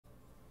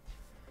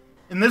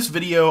In this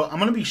video, I'm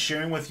going to be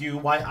sharing with you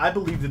why I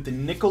believe that the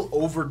nickel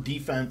over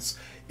defense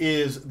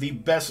is the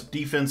best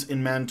defense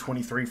in Madden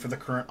 23 for the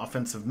current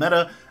offensive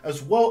meta,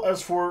 as well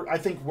as for, I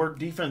think, where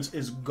defense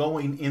is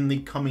going in the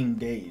coming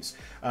days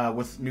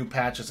with new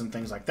patches and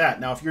things like that.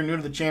 Now, if you're new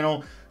to the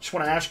channel, just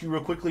want to ask you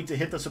real quickly to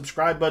hit the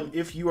subscribe button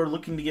if you are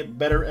looking to get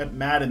better at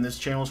Madden. This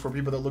channel is for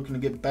people that are looking to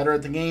get better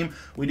at the game.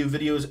 We do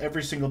videos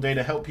every single day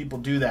to help people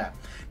do that.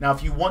 Now,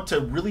 if you want to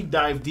really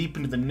dive deep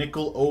into the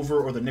nickel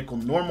over or the nickel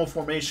normal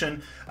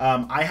formation,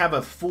 I have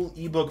a full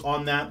ebook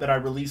on that I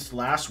released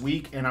last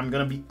week, and I'm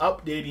going to be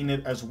updating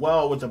it as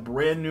well with a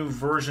brand new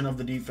version of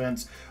the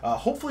defense,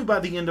 hopefully by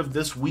the end of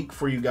this week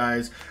for you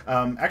guys.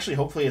 Actually,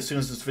 hopefully as soon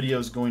as this video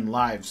is going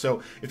live.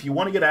 So if you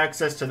want to get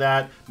access to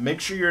that, make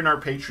sure you're in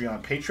our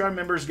Patreon. Patreon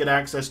members get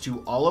access to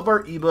all of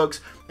our ebooks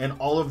and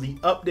all of the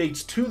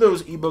updates to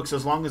those ebooks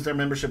as long as their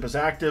membership is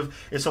active.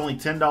 It's only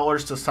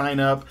 $10 to sign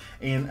up.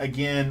 And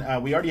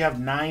again, we already have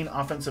 9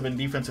 offensive and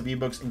defensive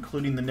ebooks,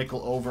 including the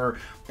nickel over.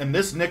 And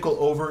this nickel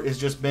over has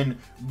just been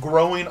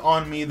growing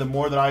on me the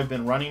more that I've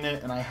been running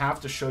it. And I have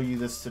to show you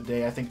this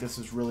today. I think this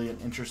is really an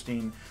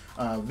interesting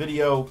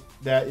video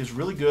that is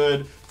really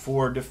good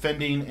for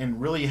defending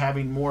and really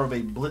having more of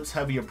a blitz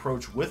heavy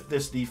approach with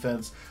this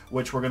defense,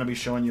 which we're going to be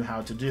showing you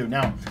how to do.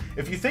 Now,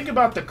 if you think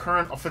about the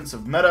current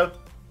offensive meta,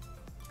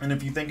 and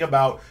if you think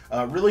about,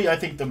 really, I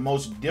think the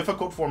most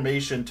difficult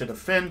formation to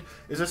defend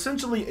is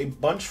essentially a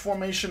bunch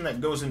formation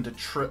that goes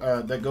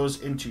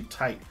into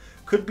tight.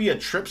 Could be a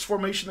trips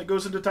formation that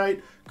goes into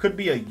tight, could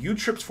be a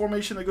U-trips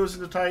formation that goes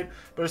into tight,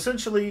 but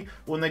essentially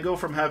when they go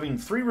from having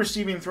 3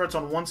 receiving threats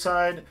on one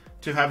side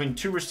to having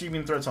 2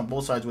 receiving threats on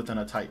both sides within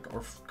a tight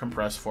or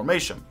compressed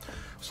formation.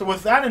 So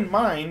with that in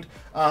mind,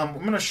 I'm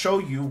going to show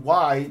you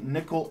why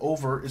nickel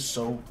over is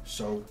so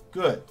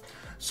good.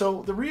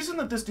 So the reason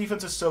that this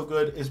defense is so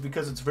good is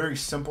because it's very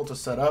simple to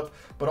set up,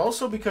 but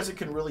also because it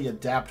can really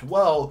adapt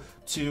well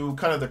to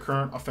kind of the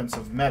current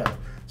offensive meta.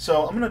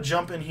 So I'm going to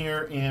jump in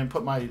here and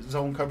put my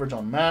zone coverage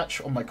on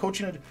match, on my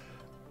coaching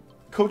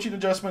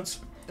adjustments.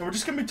 And we're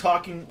just going to be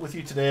talking with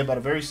you today about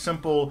a very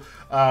simple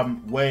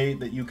way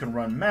that you can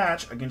run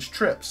match against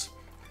trips.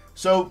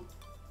 So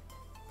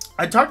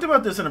I talked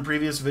about this in a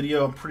previous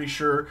video, I'm pretty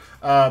sure,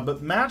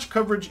 but match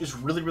coverage is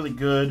really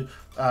good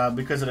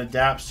because it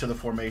adapts to the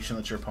formation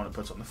that your opponent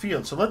puts on the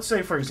field. So let's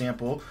say, for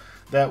example,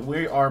 that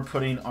we are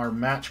putting our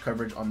match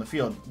coverage on the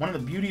field. One of the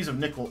beauties of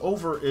nickel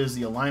over is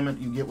the alignment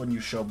you get when you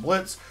show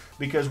blitz,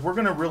 because we're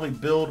going to really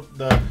build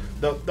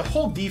the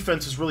whole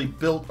defense is really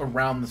built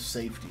around the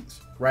safeties,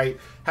 right?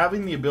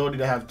 Having the ability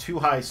to have 2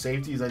 high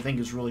safeties, I think,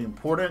 is really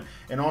important,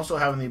 and also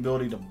having the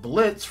ability to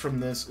blitz from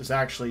this is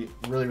actually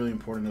really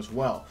important as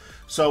well.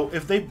 So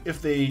if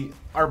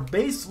our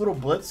base little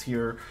blitz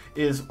here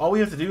is all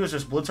we have to do is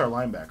just blitz our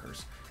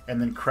linebackers and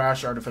then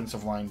crash our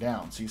defensive line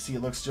down. So you see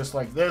it looks just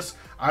like this.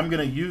 I'm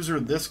going to user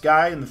this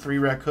guy in the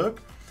 3-rec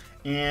hook,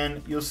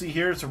 and you'll see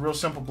here it's a real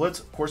simple blitz.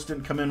 Of course, it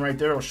didn't come in right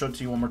there. I'll show it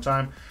to you one more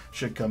time.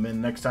 Should come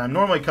in next time.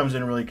 Normally it comes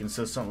in really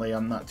consistently.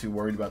 I'm not too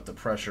worried about the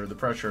pressure. The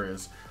pressure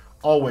is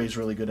always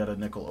really good at a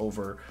nickel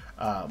over.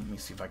 Let me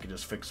see if I can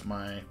just fix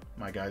my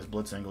guy's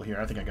blitz angle here.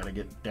 I think I got to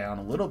get down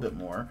a little bit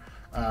more.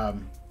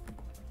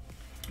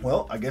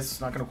 Well, I guess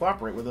it's not going to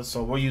cooperate with us,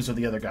 so we'll use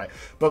the other guy.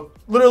 But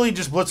literally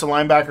just blitz the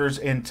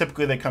linebackers, and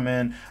typically they come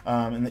in.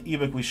 In the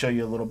ebook, we show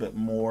you a little bit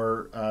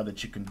more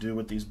that you can do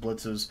with these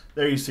blitzes.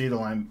 There you see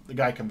the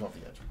guy comes off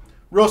the edge.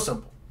 Real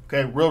simple,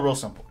 okay? Real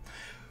simple.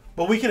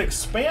 But we can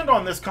expand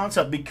on this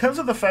concept because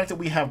of the fact that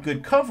we have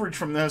good coverage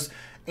from this,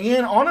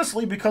 and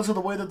honestly, because of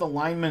the way that the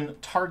linemen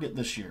target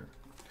this year.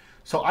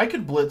 So I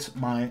could blitz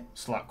my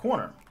slot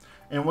corner.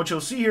 And what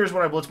you'll see here is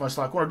when I blitz my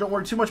slot corner. Don't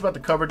worry too much about the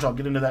coverage. I'll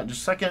get into that in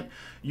just a second.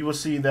 You will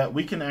see that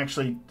we can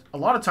actually, a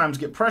lot of times,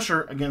 get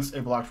pressure against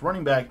a blocked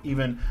running back,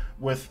 even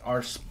with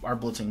our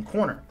blitzing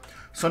corner.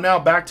 So now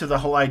back to the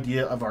whole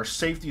idea of our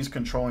safeties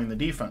controlling the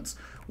defense.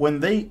 When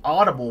they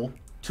audible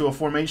to a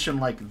formation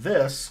like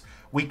this,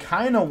 we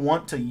kind of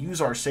want to use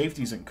our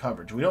safeties in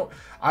coverage. We don't.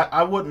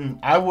 I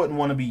wouldn't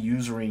want to be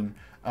using.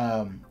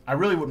 I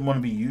really wouldn't want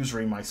to be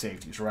using my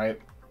safeties,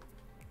 right?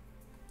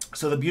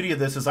 So the beauty of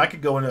this is I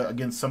could go into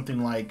against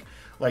something like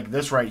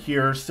this right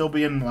here, still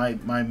be in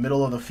my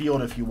middle of the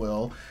field, if you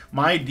will.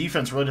 My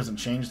defense really doesn't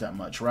change that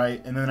much,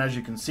 right? And then as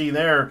you can see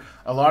there,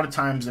 a lot of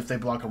times if they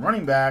block a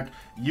running back,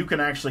 you can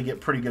actually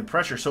get pretty good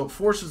pressure. So it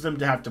forces them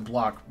to have to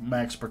block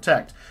max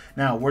protect.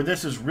 Now, where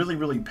this is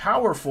really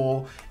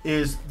powerful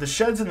is the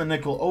sheds in the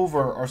nickel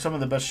over are some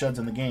of the best sheds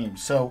in the game.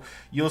 So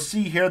you'll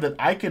see here that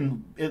I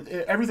can,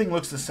 everything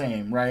looks the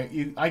same, right?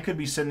 I could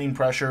be sending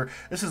pressure.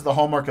 This is the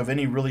hallmark of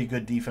any really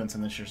good defense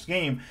in this year's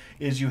game,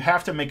 is you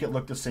have to make it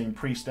look the same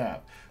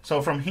pre-snap.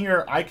 So from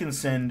here, I can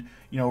send,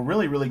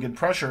 really good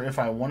pressure if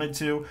I wanted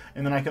to,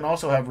 and then I can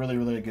also have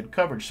really good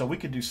coverage. So we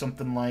could do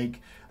something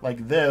like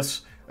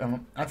this.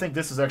 I think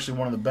this is actually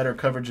one of the better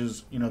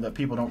coverages, that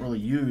people don't really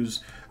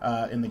use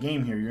in the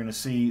game here. You're going to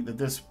see that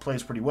this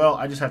plays pretty well.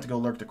 I just have to go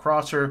lurk the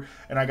crosser,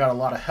 and I got a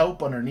lot of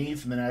help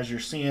underneath, and then as you're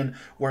seeing,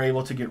 we're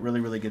able to get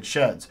really good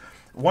sheds.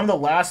 one of the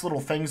last little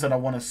things that I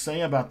want to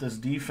say about this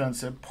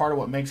defense, and part of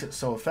what makes it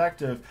so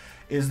effective,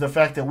 is the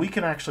fact that we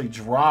can actually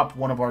drop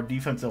one of our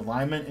defensive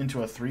linemen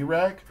into a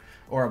 3-reg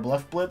or a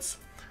bluff blitz,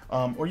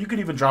 or you could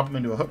even drop them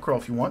into a hook curl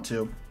if you want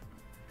to.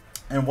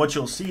 And what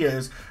you'll see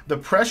is the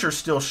pressure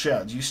still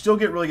sheds. You still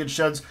get really good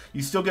sheds.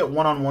 You still get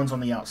one-on-ones on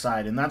the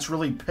outside. And that's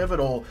really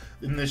pivotal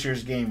in this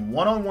year's game.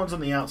 One-on-ones on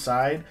the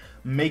outside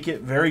make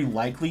it very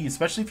likely,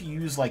 especially if you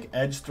use like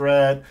edge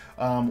threat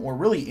or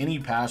really any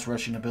pass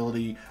rushing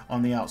ability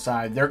on the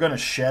outside. They're going to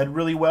shed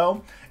really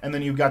well. And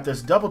then you've got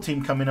this double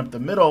team coming up the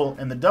middle.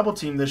 And the double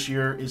team this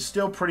year is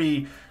still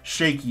pretty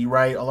shaky,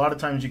 right? A lot of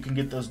times you can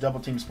get those double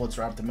team splits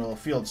right up the middle of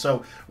the field.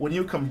 So when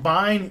you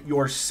combine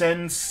your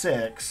send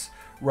 6,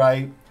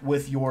 right,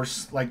 with your,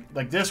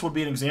 like this would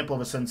be an example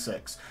of a send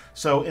 6.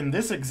 So in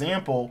this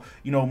example,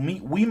 you know,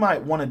 we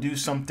might want to do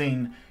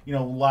something, you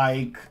know,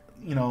 like,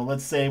 you know,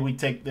 let's say we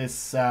take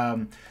this,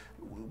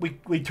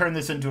 we turn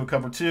this into a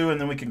cover 2, and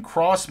then we can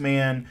cross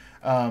man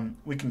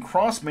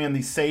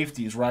these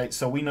safeties, right?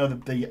 So we know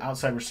that the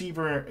outside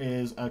receiver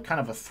is a kind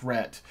of a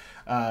threat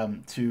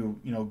to,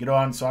 you know, get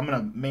on. So I'm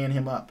going to man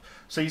him up.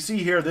 So you see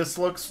here, this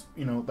looks,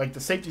 you know, like the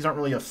safeties aren't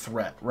really a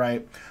threat,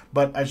 right?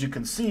 But as you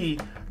can see,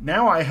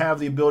 now I have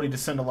the ability to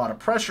send a lot of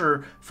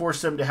pressure,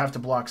 force them to have to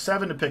block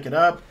 7 to pick it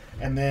up,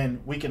 and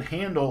then we can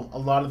handle a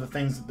lot of the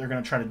things that they're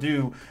going to try to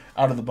do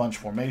out of the bunch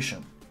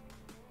formation.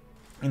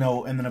 You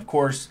know, and then of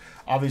course,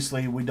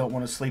 obviously we don't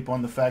want to sleep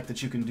on the fact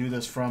that you can do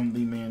this from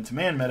the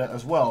man-to-man meta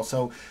as well.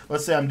 So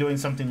let's say I'm doing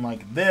something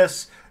like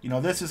this. You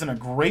know, this isn't a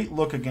great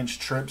look against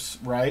trips,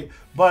 right?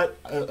 But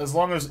as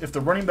long as, if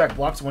the running back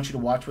blocks, I want you to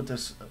watch what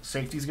this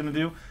safety is going to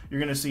do. You're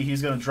going to see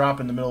he's going to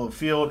drop in the middle of the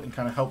field and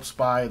kind of help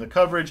spy the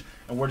coverage,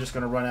 and we're just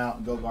going to run out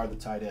and go guard the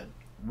tight end.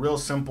 Real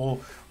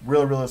simple,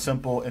 really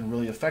simple, and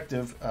really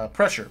effective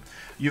pressure.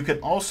 You can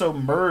also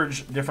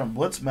merge different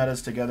blitz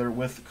metas together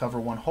with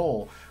cover 1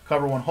 hole.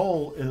 Cover 1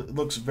 hole, it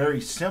looks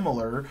very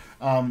similar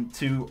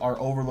to our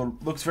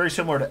overload, looks very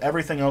similar to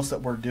everything else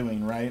that we're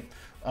doing, right?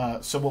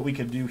 So what we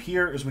could do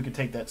here is we could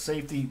take that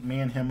safety,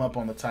 man him up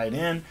on the tight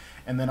end,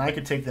 and then I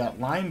could take that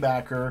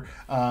linebacker,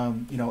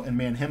 you know, and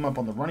man him up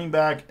on the running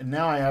back. And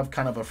now I have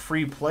kind of a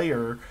free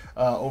player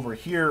over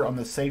here on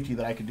the safety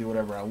that I could do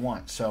whatever I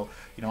want. So,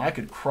 you know, I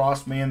could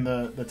cross man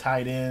the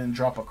tight end,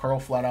 drop a curl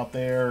flat out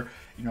there.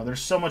 You know,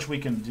 there's so much we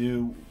can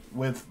do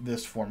with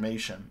this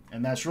formation,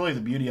 and that's really the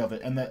beauty of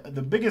it. And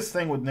the biggest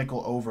thing with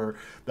nickel over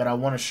that I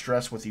want to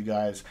stress with you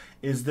guys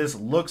is this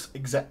looks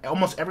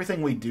almost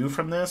everything we do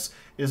from this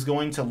is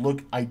going to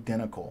look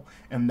identical,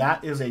 and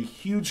that is a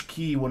huge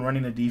key when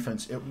running a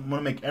defense. It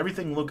want to make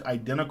everything look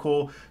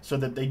identical so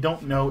that they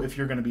don't know if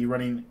you're going to be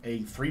running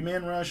a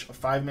 3-man rush, a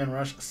 5-man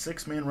rush, a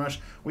 6-man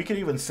rush. We could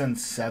even send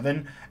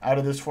 7 out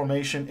of this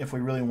formation if we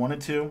really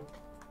wanted to.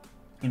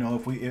 You know,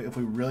 if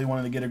we really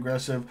wanted to get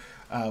aggressive,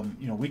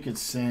 you know, we could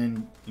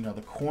send, you know,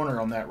 the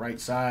corner on that right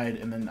side,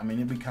 and then, I mean,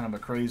 it'd be kind of a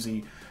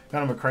crazy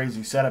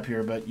setup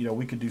here. But, you know,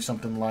 we could do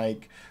something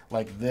like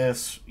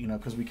this, you know,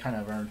 because we kind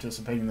of are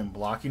anticipating them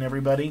blocking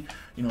everybody,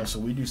 you know. So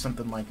we do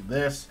something like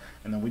this,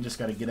 and then we just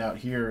got to get out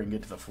here and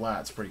get to the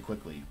flats pretty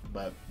quickly.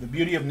 But the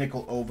beauty of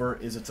nickel over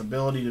is its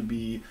ability to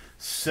be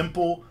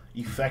simple,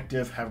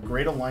 effective, have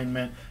great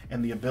alignment,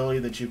 and the ability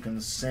that you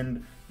can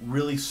send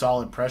really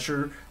solid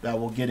pressure that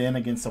will get in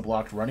against a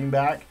blocked running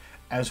back,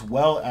 as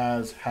well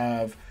as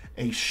have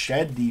a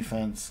shed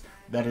defense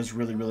that is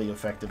really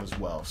effective as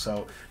well.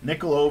 So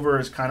nickel over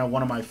is kind of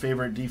one of my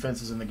favorite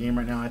defenses in the game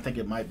right now. I think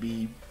it might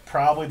be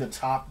probably the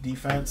top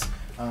defense,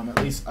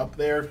 at least up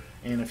there.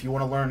 And if you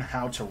want to learn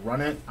how to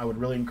run it, I would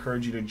really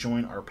encourage you to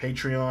join our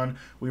Patreon.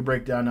 We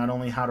break down not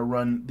only how to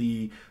run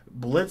the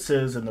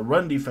blitzes and the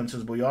run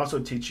defenses, but we also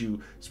teach you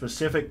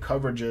specific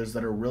coverages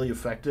that are really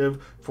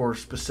effective for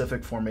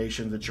specific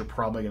formations that you're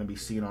probably going to be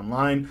seeing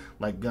online,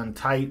 like gun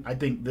tight. I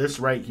think this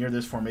right here,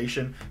 this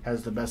formation,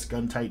 has the best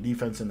gun tight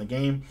defense in the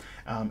game.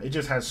 It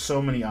just has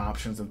so many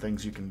options and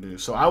things you can do.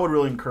 So I would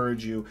really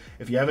encourage you,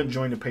 if you haven't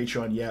joined a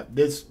Patreon yet,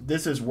 this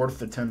is worth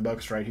the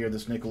 $10 right here,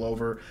 this nickel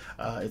over.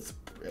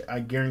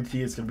 I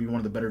guarantee it's going to be one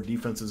of the better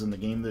defenses in the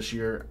game this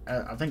year.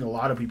 I think a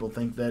lot of people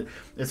think that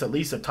it's at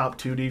least a top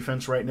 2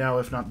 defense right now,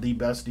 if not the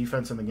best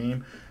defense in the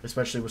game,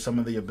 especially with some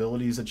of the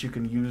abilities that you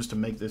can use to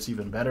make this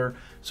even better.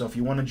 So if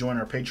you want to join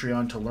our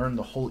Patreon to learn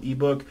the whole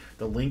ebook,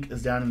 the link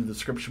is down in the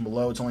description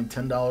below. It's only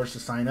 $10 to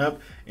sign up,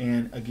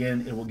 and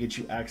again, it will get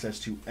you access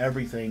to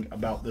everything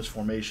about this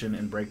formation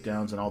and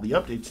breakdowns and all the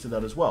updates to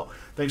that as well.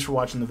 Thanks for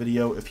watching the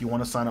video. If you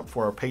want to sign up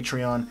for our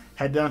Patreon,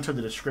 head down to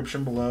the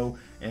description below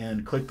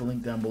and click the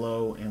link down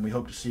below, and we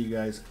hope to see you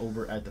guys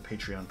over at the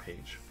Patreon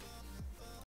page.